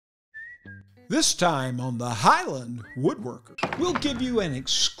This time on the Highland Woodworker, we'll give you an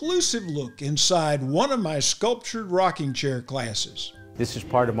exclusive look inside one of my sculptured rocking chair classes. This is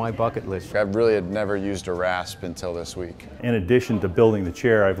part of my bucket list. I really had never used a rasp until this week. In addition to building the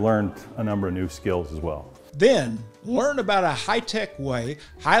chair, I've learned a number of new skills as well. Then, learn about a high-tech way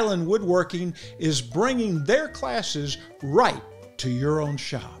Highland Woodworking is bringing their classes right to your own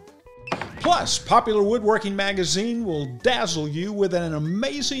shop. Plus, Popular Woodworking magazine will dazzle you with an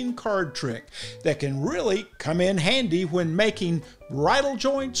amazing card trick that can really come in handy when making bridle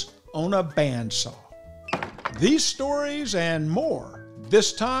joints on a bandsaw. These stories and more,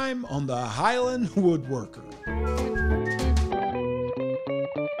 this time on the Highland Woodworker.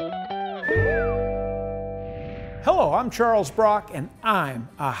 Hello, I'm Charles Brock, and I'm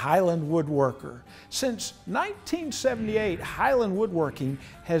a Highland Woodworker. Since 1978, Highland Woodworking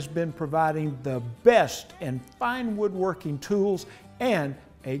has been providing the best in fine woodworking tools and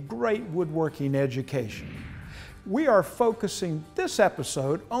a great woodworking education. We are focusing this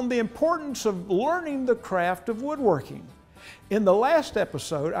episode on the importance of learning the craft of woodworking. In the last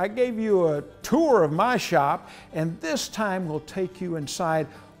episode, I gave you a tour of my shop, and this time we'll take you inside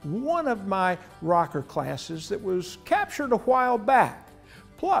one of my rocker classes that was captured a while back.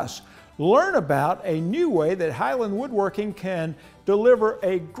 Plus, learn about a new way that Highland Woodworking can deliver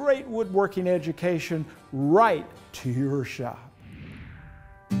a great woodworking education right to your shop.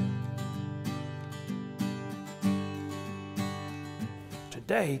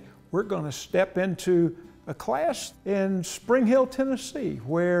 Today, we're going to step into a class in Spring Hill, Tennessee,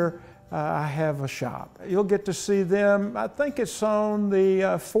 where I have a shop. You'll get to see them, I think it's on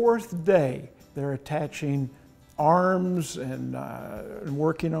the fourth day. They're attaching arms and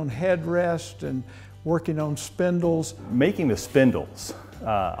working on headrest and working on spindles. Making the spindles,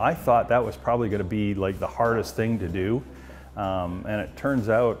 I thought that was probably going to be like the hardest thing to do. And it turns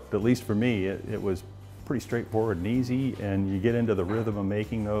out, at least for me, it was pretty straightforward and easy, and you get into the rhythm of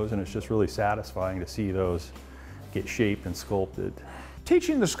making those, and it's just really satisfying to see those get shaped and sculpted.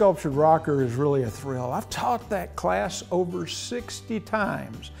 Teaching the sculptured rocker is really a thrill. I've taught that class over 60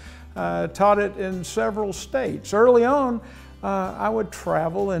 times. Taught it in several states. Early on, I would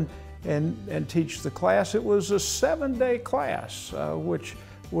travel and teach the class. It was a 7-day class, which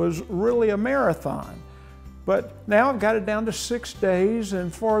was really a marathon. But now I've got it down to 6 days,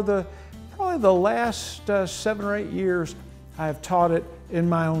 and for probably the last 7 or 8 years, I've taught it in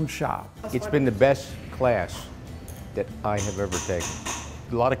my own shop. It's been the best class that I have ever taken.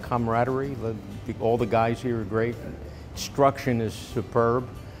 A lot of camaraderie, all the guys here are great. Instruction is superb,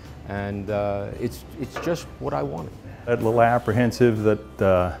 and it's just what I wanted. A little apprehensive that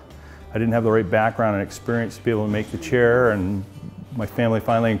I didn't have the right background and experience to be able to make the chair, and my family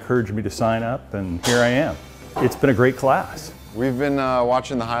finally encouraged me to sign up, and here I am. It's been a great class. We've been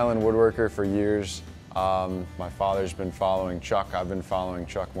watching the Highland Woodworker for years. My father's been following Chuck. I've been following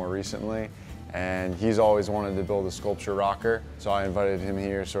Chuck more recently. And he's always wanted to build a sculpture rocker, so I invited him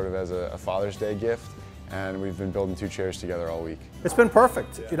here sort of as a Father's Day gift, and we've been building 2 chairs together all week. It's been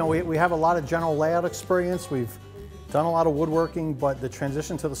perfect. You know, we have a lot of general layout experience, we've done a lot of woodworking, but the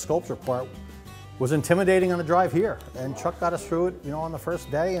transition to the sculpture part was intimidating on the drive here, and Chuck got us through it, you know, on the first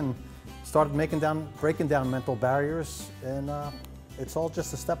day, and started breaking down mental barriers, and it's all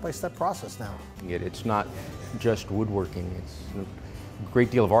just a step-by-step process now. It's not just woodworking, it's a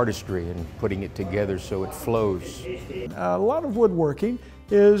great deal of artistry in putting it together so it flows. A lot of woodworking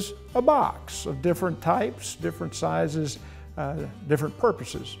is a box of different types, different sizes, different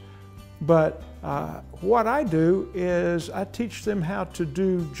purposes. But what I do is I teach them how to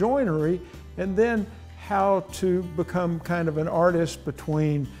do joinery and then how to become kind of an artist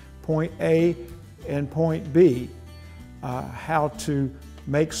between point A and point B. How to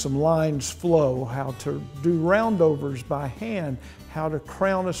make some lines flow, how to do roundovers by hand, how to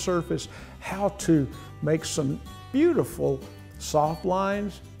crown a surface, how to make some beautiful soft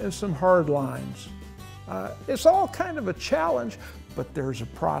lines and some hard lines. It's all kind of a challenge, but there's a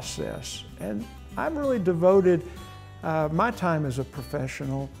process. And I'm really devoted my time as a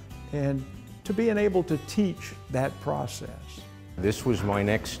professional and to being able to teach that process. This was my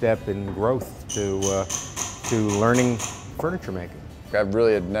next step in growth to learning furniture making. I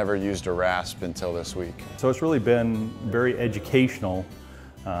really had never used a rasp until this week. So it's really been very educational.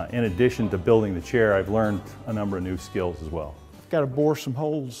 In addition to building the chair, I've learned a number of new skills as well. I've got to bore some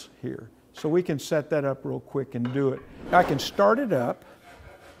holes here, so we can set that up real quick and do it. I can start it up,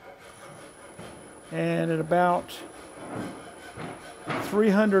 and at about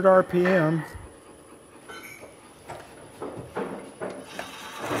 300 RPM,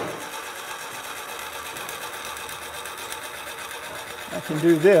 I can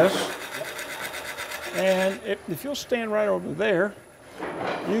do this. And if you'll stand right over there,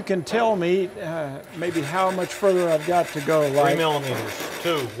 you can tell me maybe how much further I've got to go. 3 millimeters,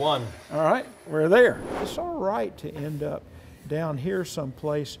 2, 1. All right, we're there. It's all right to end up down here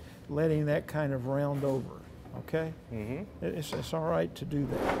someplace, letting that kind of round over, okay? It's all right to do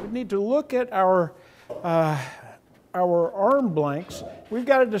that. We need to look at our arm blanks. We've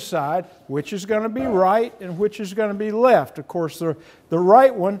got to decide which is going to be right and which is going to be left. Of course, the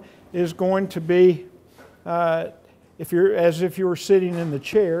right one is going to be, as if you were sitting in the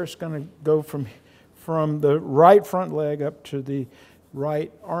chair, it's going to go from the right front leg up to the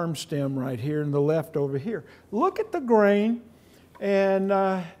right arm stem right here and the left over here. Look at the grain and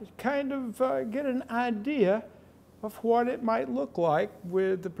kind of get an idea of what it might look like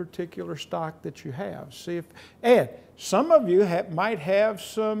with the particular stock that you have. See if, and some of you might have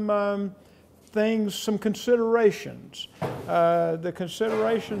some things, some considerations. The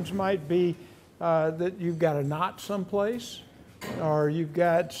considerations might be that you've got a knot someplace, or you've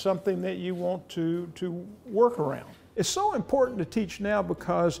got something that you want to work around. It's so important to teach now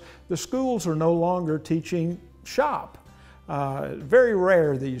because the schools are no longer teaching shop. Very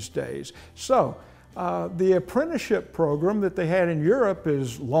rare these days. So the apprenticeship program that they had in Europe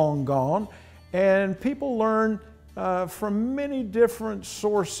is long gone, and people learn from many different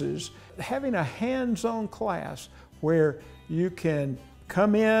sources. Having a hands-on class where you can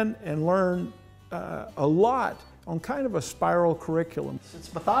come in and learn a lot on kind of a spiral curriculum.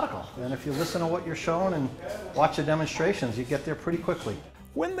 It's methodical, and if you listen to what you're shown and watch the demonstrations, you get there pretty quickly.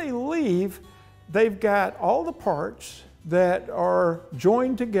 When they leave, they've got all the parts that are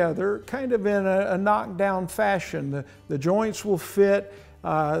joined together kind of in a knockdown fashion. The joints will fit.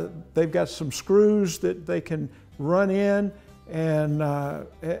 They've got some screws that they can run in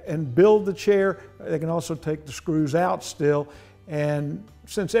and build the chair. They can also take the screws out still, and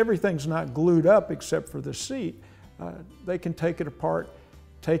since everything's not glued up except for the seat, they can take it apart,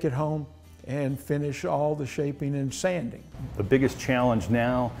 take it home, and finish all the shaping and sanding. The biggest challenge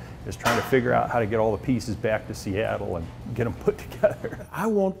now is trying to figure out how to get all the pieces back to Seattle and get them put together. I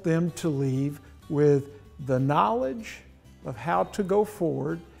want them to leave with the knowledge of how to go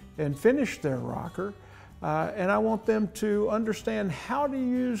forward and finish their rocker, and I want them to understand how to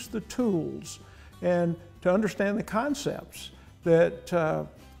use the tools and to understand the concepts that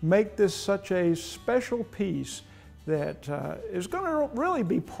make this such a special piece that is going to really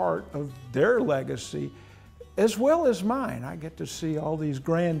be part of their legacy as well as mine. I get to see all these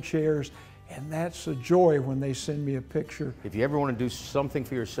grand chairs, and that's a joy when they send me a picture. If you ever want to do something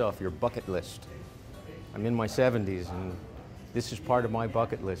for yourself, your bucket list. I'm in my 70s, and this is part of my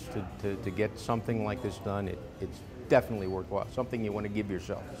bucket list to get something like this done. It's definitely worthwhile, something you want to give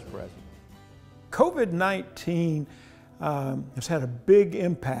yourself as a present. COVID-19 has had a big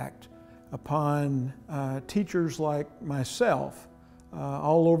impact upon teachers like myself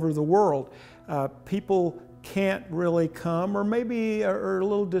all over the world. People can't really come, or maybe are a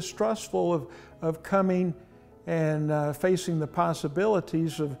little distrustful of coming and facing the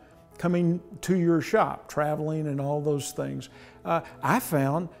possibilities of coming to your shop, traveling and all those things. I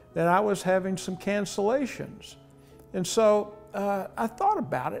found that I was having some cancellations. And so I thought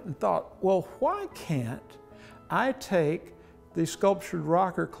about it and thought, well, why can't I take the sculptured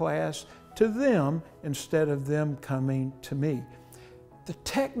rocker class to them instead of them coming to me? The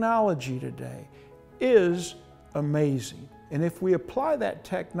technology today is amazing. And if we apply that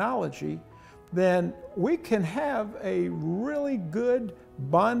technology, then we can have a really good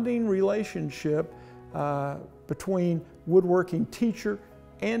bonding relationship between woodworking teacher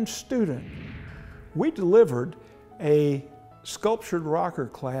and student. We delivered a sculptured rocker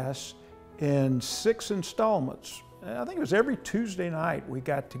class in 6 installments. I think it was every Tuesday night we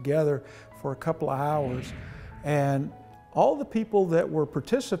got together for a couple of hours, and all the people that were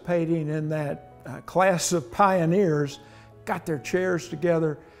participating in that class of pioneers got their chairs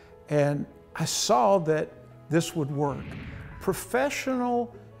together, and I saw that this would work.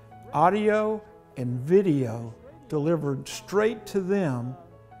 Professional audio and video delivered straight to them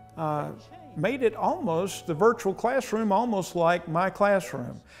made it almost, the virtual classroom, almost like my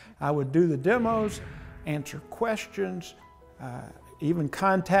classroom. I would do the demos, answer questions, even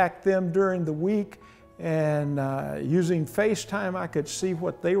contact them during the week, and using FaceTime I could see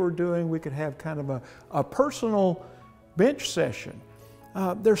what they were doing. We could have kind of a personal bench session.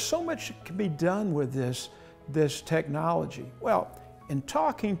 There's so much that can be done with this technology. Well, in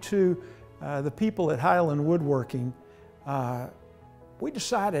talking to the people at Highland Woodworking, we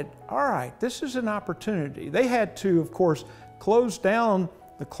decided, all right, this is an opportunity. They had to, of course, close down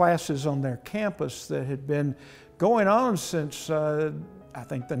the classes on their campus that had been going on since, I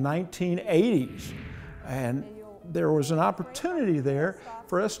think, the 1980s. And there was an opportunity there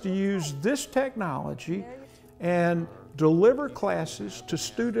for us to use this technology and deliver classes to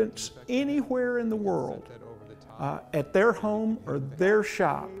students anywhere in the world, at their home or their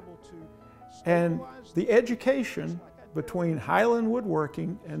shop. And the education between Highland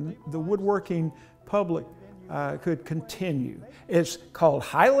Woodworking and the woodworking public could continue. It's called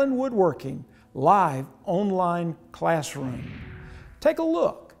Highland Woodworking Live Online Classroom. Take a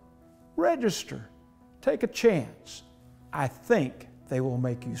look, register, take a chance. I think they will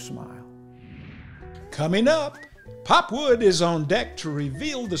make you smile. Coming up, Popwood is on deck to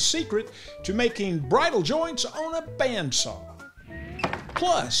reveal the secret to making bridle joints on a bandsaw.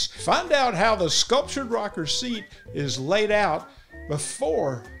 Plus, find out how the sculptured rocker seat is laid out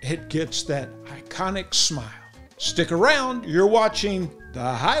before it gets that iconic smile. Stick around, you're watching the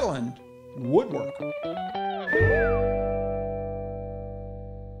Highland Woodworker.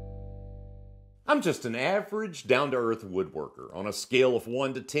 I'm just an average, down-to-earth woodworker. On a scale of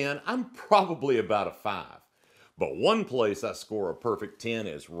 1 to 10, I'm probably about a 5. But one place I score a perfect 10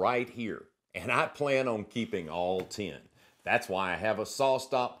 is right here, and I plan on keeping all 10. That's why I have a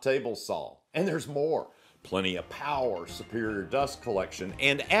SawStop table saw. And there's more. Plenty of power, superior dust collection,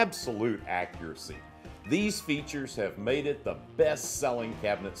 and absolute accuracy. These features have made it the best-selling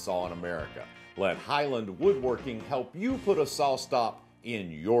cabinet saw in America. Let Highland Woodworking help you put a SawStop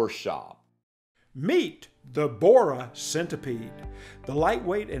in your shop. Meet the Bora Centipede, the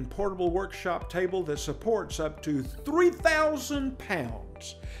lightweight and portable workshop table that supports up to 3,000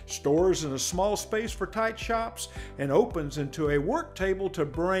 pounds, stores in a small space for tight shops, and opens into a work table to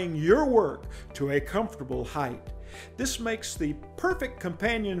bring your work to a comfortable height. This makes the perfect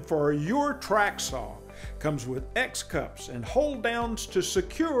companion for your track saw. Comes with X cups and hold downs to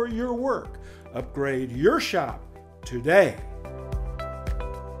secure your work. Upgrade your shop today.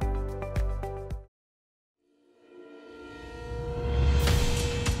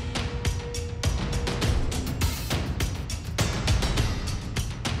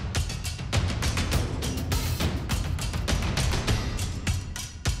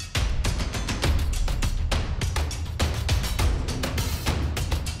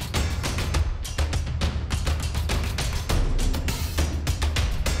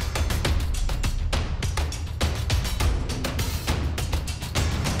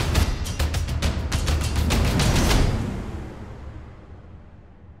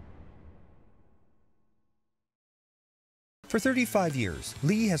 For 35 years,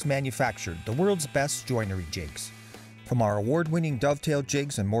 Lee has manufactured the world's best joinery jigs. From our award-winning dovetail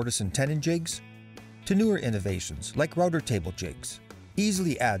jigs and mortise and tenon jigs, to newer innovations like router table jigs.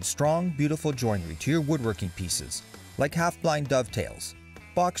 Easily add strong, beautiful joinery to your woodworking pieces, like half-blind dovetails,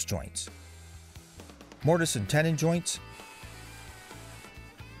 box joints, mortise and tenon joints,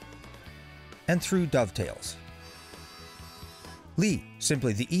 and through dovetails. Lee,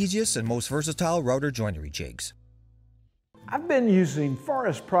 simply the easiest and most versatile router joinery jigs. I've been using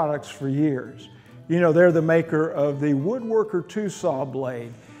Forest products for years. You know, they're the maker of the Woodworker 2 saw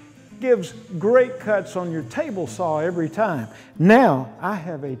blade. Gives great cuts on your table saw every time. Now I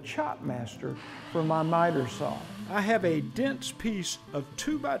have a chop master for my miter saw. I have a dense piece of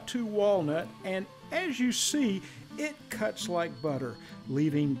 2x2 walnut, and as you see, it cuts like butter,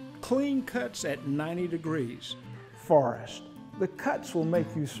 leaving clean cuts at 90 degrees. Forest, the cuts will make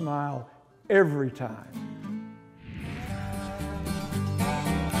you smile every time.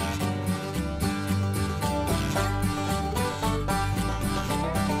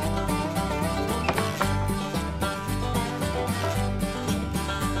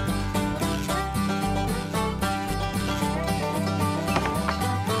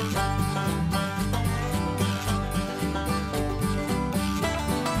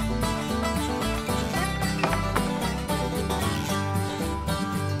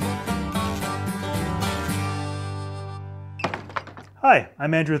 Hi,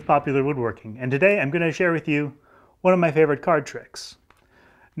 I'm Andrew with Popular Woodworking, and today I'm going to share with you one of my favorite card tricks.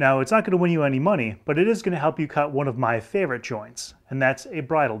 Now, it's not going to win you any money, but it is going to help you cut one of my favorite joints, and that's a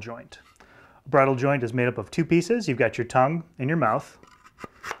bridle joint. A bridle joint is made up of two pieces. You've got your tongue and your mouth.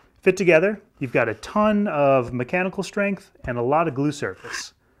 Fit together, you've got a ton of mechanical strength and a lot of glue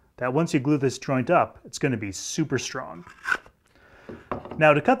surface. That once you glue this joint up, it's going to be super strong.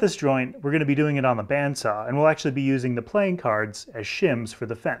 Now to cut this joint, we're going to be doing it on the bandsaw, and we'll actually be using the playing cards as shims for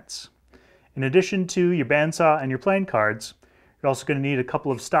the fence. In addition to your bandsaw and your playing cards, you're also going to need a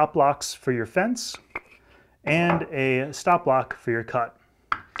couple of stop blocks for your fence and a stop block for your cut.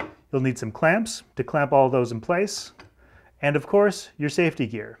 You'll need some clamps to clamp all those in place, and of course, your safety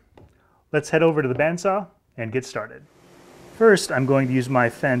gear. Let's head over to the bandsaw and get started. First, I'm going to use my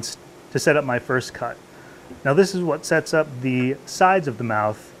fence to set up my first cut. Now this is what sets up the sides of the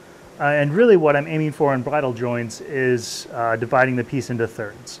mouth, and really what I'm aiming for in bridle joints is dividing the piece into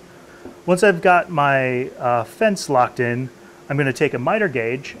thirds. Once I've got my fence locked in, I'm going to take a miter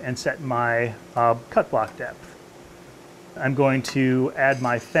gauge and set my cut block depth. I'm going to add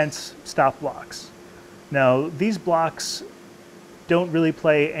my fence stop blocks. Now these blocks don't really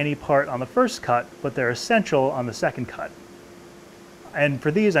play any part on the first cut, but they're essential on the second cut. And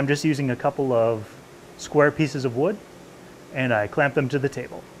for these, I'm just using a couple of square pieces of wood, and I clamp them to the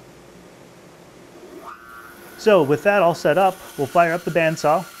table. So with that all set up, we'll fire up the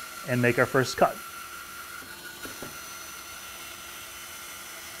bandsaw and make our first cut.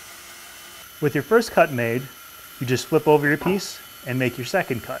 With your first cut made, you just flip over your piece and make your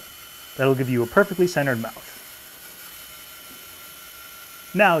second cut. That'll give you a perfectly centered mouth.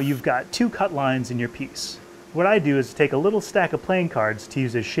 Now you've got 2 cut lines in your piece. What I do is take a little stack of playing cards to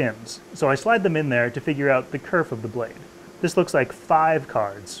use as shims. So I slide them in there to figure out the kerf of the blade. This looks like 5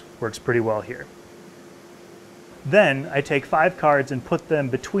 cards, works pretty well here. Then I take 5 cards and put them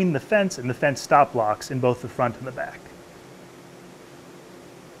between the fence and the fence stop blocks in both the front and the back.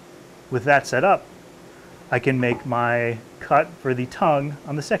 With that set up, I can make my cut for the tongue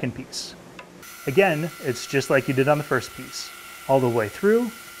on the second piece. Again, it's just like you did on the first piece. All the way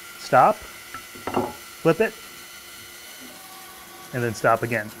through, stop, flip it, and then stop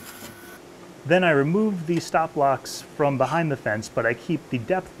again. Then I remove the stop blocks from behind the fence, but I keep the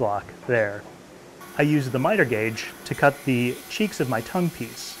depth block there. I use the miter gauge to cut the cheeks of my tongue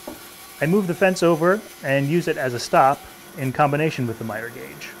piece. I move the fence over and use it as a stop in combination with the miter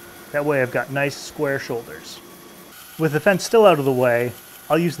gauge. That way I've got nice square shoulders. With the fence still out of the way,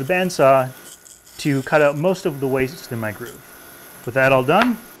 I'll use the bandsaw to cut out most of the waste in my groove. With that all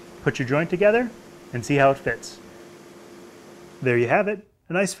done, put your joint together and see how it fits. There you have it,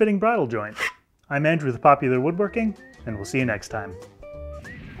 a nice fitting bridle joint. I'm Andrew with Popular Woodworking, and we'll see you next time.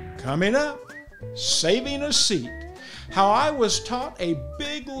 Coming up, saving a seat. How I was taught a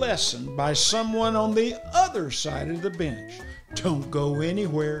big lesson by someone on the other side of the bench. Don't go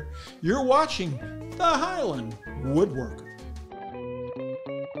anywhere. You're watching the Highland Woodworker.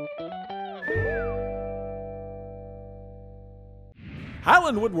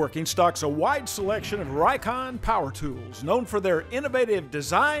 Highland Woodworking stocks a wide selection of Rikon power tools, known for their innovative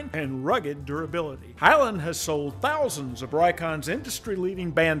design and rugged durability. Highland has sold thousands of Rikon's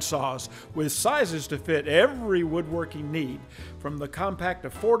industry-leading bandsaws with sizes to fit every woodworking need, from the compact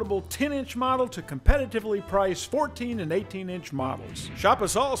affordable 10-inch model to competitively priced 14 and 18-inch models. Shop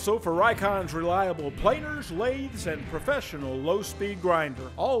us also for Rikon's reliable planers, lathes, and professional low-speed grinder,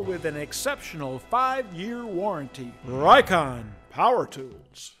 all with an exceptional 5-year warranty. Rikon Power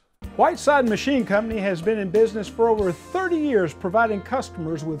Tools. Whiteside Machine Company has been in business for over 30 years, providing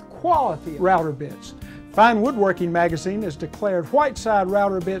customers with quality router bits. Fine Woodworking magazine has declared Whiteside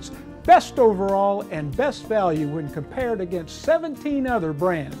router bits best overall and best value when compared against 17 other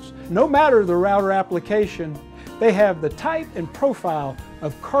brands. No matter the router application, they have the type and profile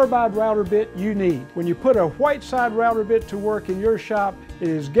of carbide router bit you need. When you put a Whiteside router bit to work in your shop, it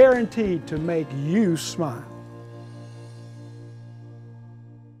is guaranteed to make you smile.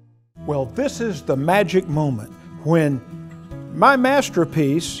 Well, this is the magic moment when my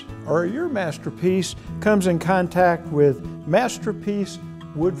masterpiece, or your masterpiece, comes in contact with Masterpiece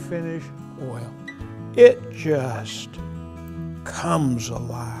Wood Finish Oil. It just comes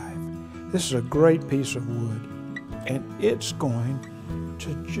alive. This is a great piece of wood, and it's going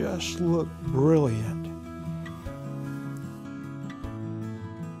to just look brilliant.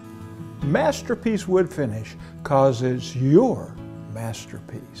 Masterpiece Wood Finish, 'cause it's your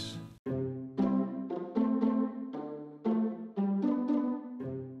masterpiece.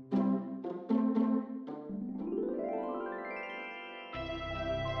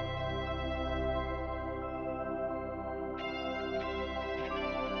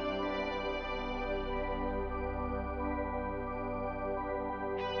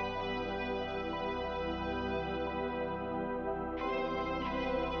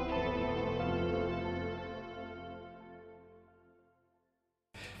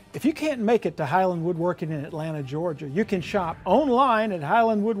 If you can't make it to Highland Woodworking in Atlanta, Georgia, you can shop online at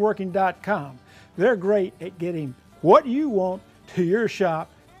highlandwoodworking.com. They're great at getting what you want to your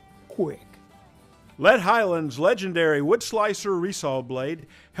shop quick. Let Highland's legendary wood slicer resaw blade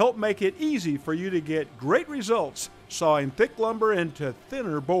help make it easy for you to get great results sawing thick lumber into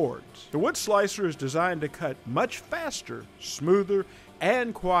thinner boards. The wood slicer is designed to cut much faster, smoother,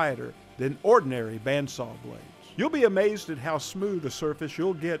 and quieter than ordinary bandsaw blades. You'll be amazed at how smooth a surface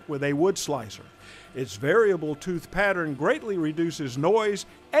you'll get with a wood slicer. Its variable tooth pattern greatly reduces noise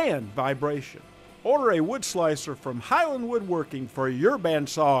and vibration. Order a wood slicer from Highland Woodworking for your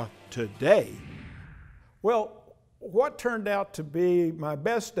bandsaw today. Well, what turned out to be my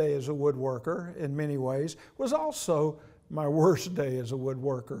best day as a woodworker in many ways was also my worst day as a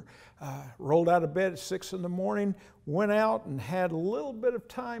woodworker. Rolled out of bed at 6 in the morning, went out and had a little bit of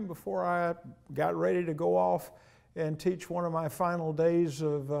time before I got ready to go off and teach one of my final days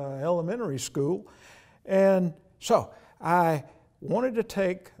of elementary school. And so I wanted to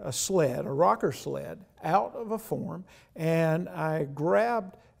take a sled, a rocker sled, out of a form, and I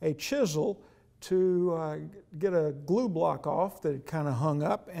grabbed a chisel to get a glue block off that had kind of hung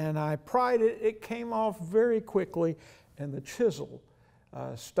up, and I pried it. It came off very quickly, and the chisel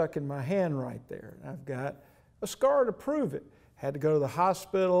stuck in my hand right there. I've got a scar to prove it. Had to go to the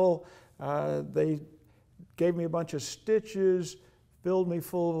hospital. They gave me a bunch of stitches, filled me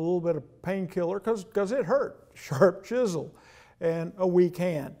full of a little bit of painkiller because it hurt, sharp chisel, and a weak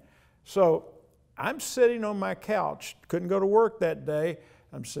hand. So I'm sitting on my couch, couldn't go to work that day.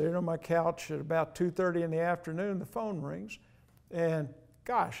 I'm sitting on my couch at about 2:30 in the afternoon, the phone rings, and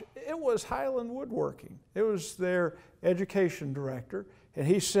gosh, it was Highland Woodworking. It was their education director, and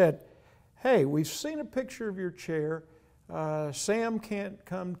he said, "Hey, we've seen a picture of your chair. Sam can't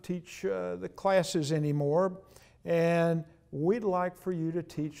come teach the classes anymore, and we'd like for you to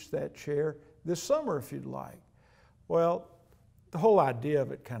teach that chair this summer if you'd like." Well, the whole idea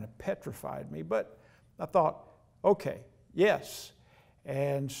of it kind of petrified me, but I thought, okay, yes.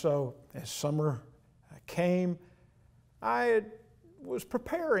 And so as summer came, I was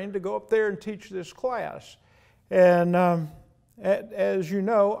preparing to go up there and teach this class. And as you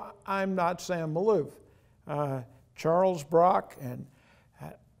know, I'm not Sam Maloof. Charles Brock, and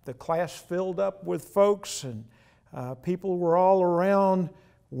the class filled up with folks, and people were all around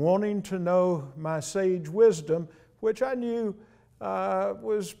wanting to know my sage wisdom, which I knew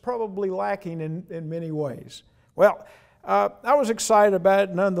was probably lacking in many ways. Well, I was excited about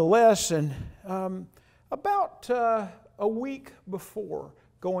it nonetheless, and about a week before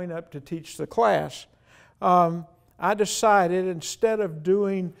going up to teach the class, I decided instead of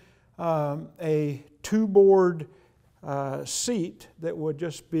doing a two-board seat that would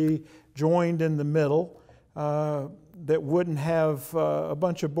just be joined in the middle, that wouldn't have a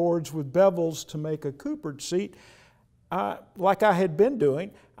bunch of boards with bevels to make a Coopered seat, like I had been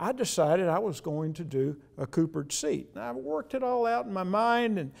doing, I decided I was going to do a Coopered seat. And I worked it all out in my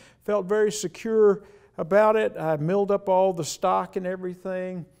mind and felt very secure about it. I milled up all the stock and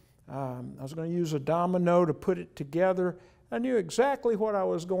everything. I was going to use a domino to put it together. I knew exactly what I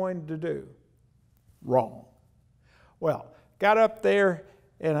was going to do. Wrong. Well, got up there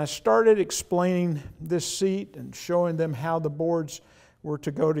and I started explaining this seat and showing them how the boards were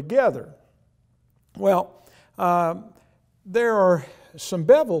to go together. Well, there are some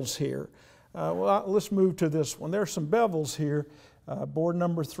bevels here. Let's move to this one. There are some bevels here. Board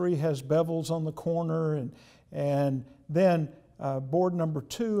number 3 has bevels on the corner, and then board number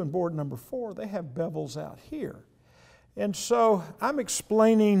 2 and board number 4, they have bevels out here. And so I'm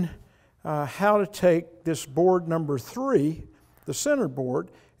explaining how to take this board number 3, the center board,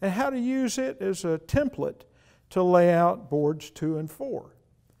 and how to use it as a template to lay out boards 2 and 4.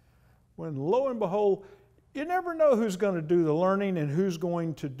 When lo and behold, you never know who's going to do the learning and who's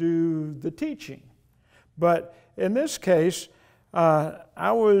going to do the teaching. But in this case,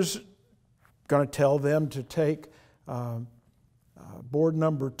 I was going to tell them to take board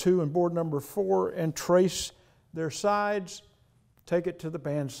number 2 and board number 4 and trace their sides, take it to the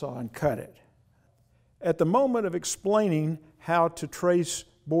bandsaw and cut it. At the moment of explaining how to trace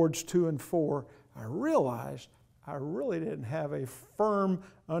boards 2 and 4, I realized I really didn't have a firm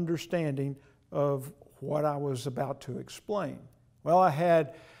understanding of what I was about to explain. Well, I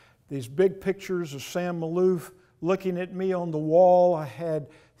had these big pictures of Sam Maloof looking at me on the wall. I had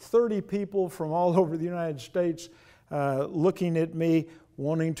 30 people from all over the United States looking at me,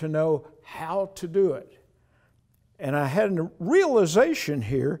 wanting to know how to do it. And I had a realization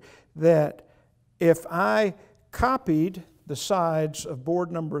here that if I copied the sides of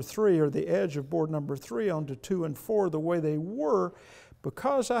board number 3 or the edge of board number 3 onto 2 and 4 the way they were,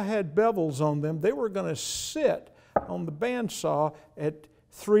 because I had bevels on them, they were going to sit on the bandsaw at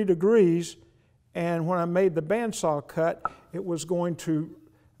 3 degrees, and when I made the bandsaw cut, it was going to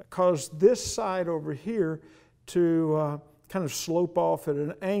cause this side over here to kind of slope off at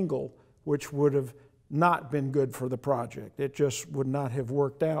an angle, which would have not been good for the project. It just would not have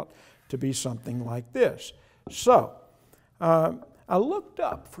worked out to be something like this. So I looked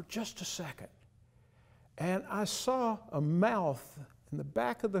up for just a second, and I saw a mouth in the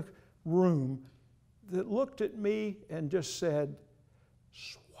back of the room that looked at me and just said,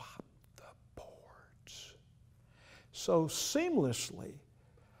 "Swap the boards." so seamlessly.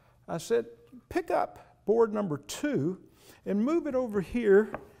 I said, pick up board number 2 and move it over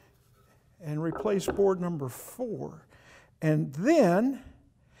here and replace board number 4. And then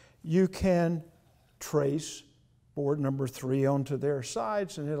you can trace board number 3 onto their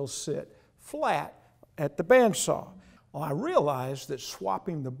sides and it'll sit flat at the bandsaw. Well, I realized that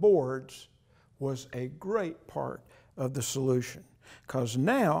swapping the boards was a great part of the solution, because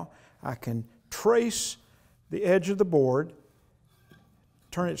now I can trace the edge of the board,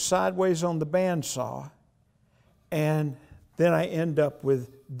 turn it sideways on the bandsaw, and then I end up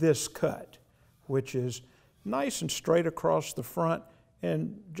with this cut, which is nice and straight across the front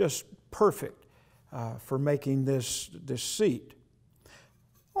and just perfect for making this seat.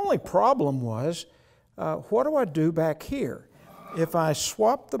 Only problem was, what do I do back here? If I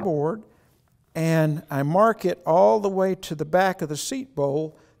swap the board and I mark it all the way to the back of the seat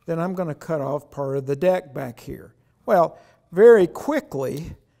bowl, then I'm going to cut off part of the deck back here. Well, very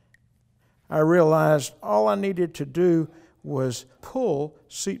quickly, I realized all I needed to do was pull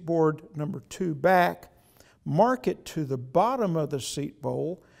seat board number 2 back, mark it to the bottom of the seat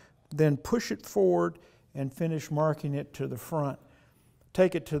bowl, then push it forward and finish marking it to the front.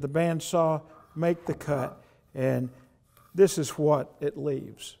 Take it to the bandsaw, make the cut, and this is what it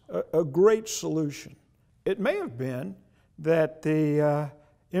leaves. A great solution. It may have been that the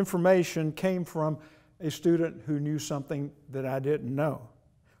information came from a student who knew something that I didn't know.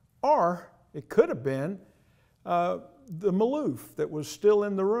 Or it could have been the Maloof that was still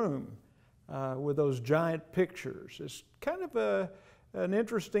in the room with those giant pictures. It's kind of an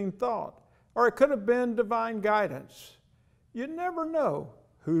interesting thought. Or it could have been divine guidance. You never know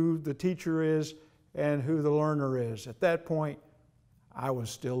who the teacher is and who the learner is. At that point, I was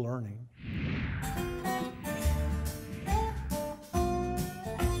still learning.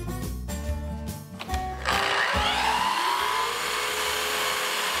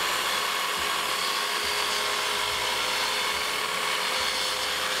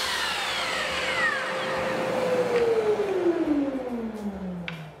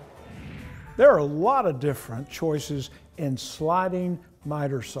 There are a lot of different choices in sliding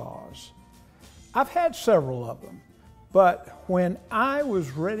miter saws. I've had several of them, but when I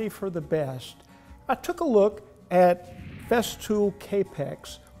was ready for the best, I took a look at Festool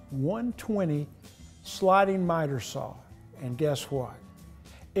Capex 120 sliding miter saw, and guess what?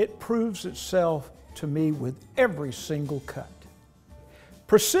 It proves itself to me with every single cut.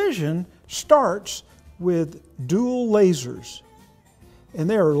 Precision starts with dual lasers, and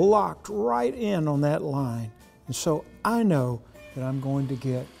they're locked right in on that line, and so I know that I'm going to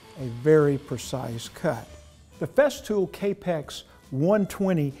get a very precise cut. The Festool Capex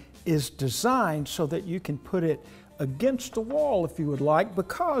 120 is designed so that you can put it against the wall if you would like,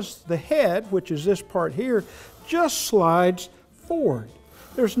 because the head, which is this part here, just slides forward.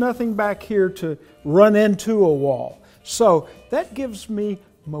 There's nothing back here to run into a wall. So that gives me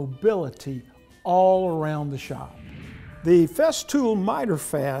mobility all around the shop. The Festool Miter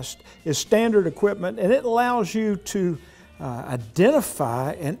Fast is standard equipment, and it allows you to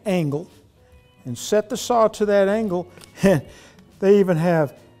identify an angle and set the saw to that angle. And they even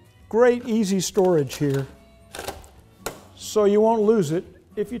have great easy storage here so you won't lose it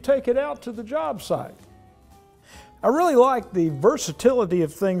if you take it out to the job site. I really like the versatility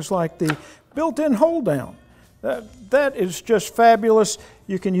of things like the built-in hold down. That is just fabulous.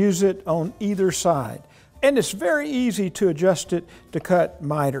 You can use it on either side. And it's very easy to adjust it to cut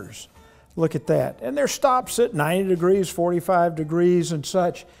miters. Look at that. And there's stops at 90 degrees, 45 degrees and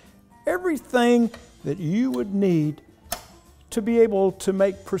such. Everything that you would need to be able to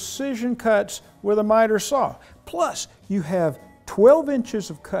make precision cuts with a miter saw. Plus, you have 12 inches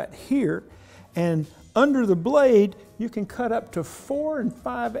of cut here, and under the blade, you can cut up to 4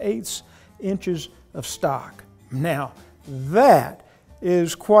 5/8 inches of stock. Now, that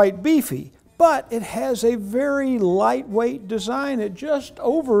is quite beefy, but it has a very lightweight design at just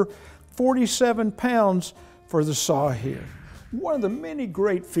over 47 pounds for the saw here. One of the many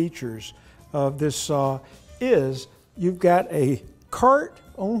great features of this saw is you've got a cart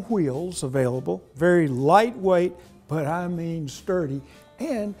on wheels available, very lightweight, but I mean sturdy,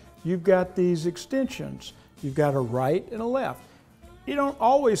 and you've got these extensions. You've got a right and a left. You don't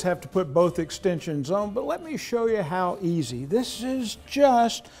always have to put both extensions on, but let me show you how easy. This is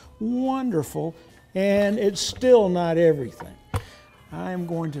just wonderful, and it's still not everything. I am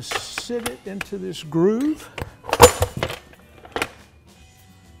going to sit it into this groove,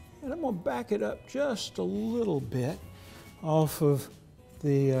 and I'm going to back it up just a little bit off of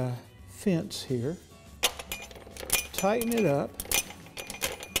the fence here. Tighten it up.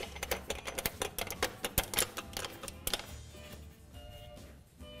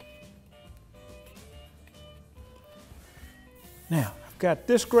 Now, I've got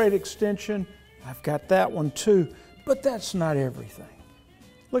this great extension, I've got that one too, but that's not everything.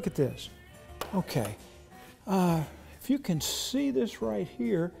 Look at this. Okay, if you can see this right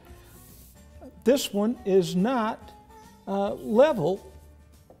here, this one is not level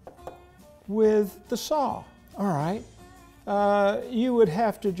with the saw. All right, you would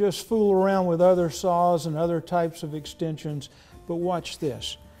have to just fool around with other saws and other types of extensions, but watch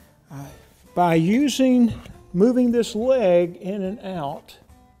this. By moving this leg in and out,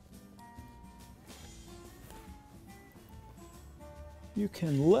 you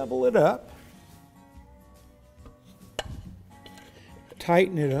can level it up,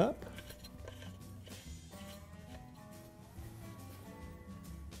 tighten it up,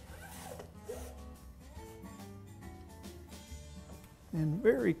 and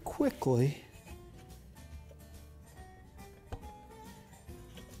very quickly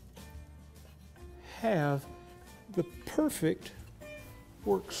have the perfect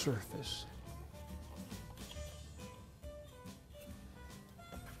work surface.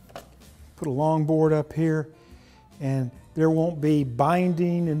 Put a long board up here, and there won't be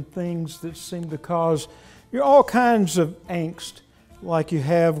binding and things that seem to cause all kinds of angst like you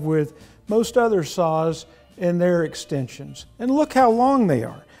have with most other saws and their extensions. And look how long they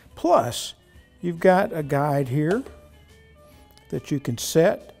are. Plus, you've got a guide here that you can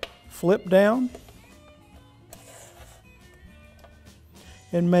set, flip down,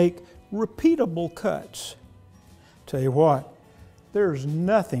 and make repeatable cuts. Tell you what, there's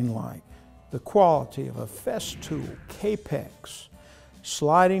nothing like the quality of a Festool Capex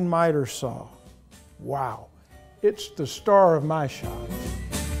sliding miter saw. Wow, it's the star of my shop.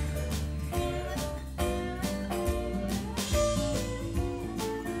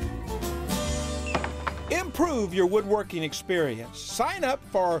 Improve your woodworking experience. Sign up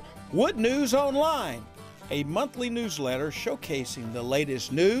for Wood News Online, a monthly newsletter showcasing the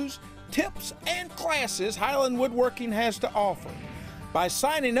latest news, tips, and classes Highland Woodworking has to offer. By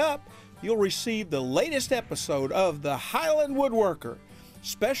signing up, you'll receive the latest episode of the Highland Woodworker,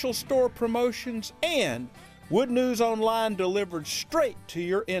 special store promotions, and Wood News Online delivered straight to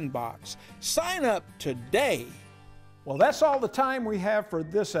your inbox. Sign up today. Well, that's all the time we have for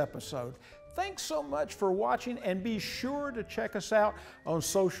this episode. Thanks so much for watching, and be sure to check us out on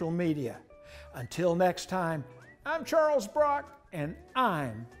social media. Until next time, I'm Charles Brock, and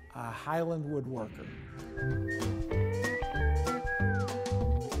I'm a Highland Woodworker.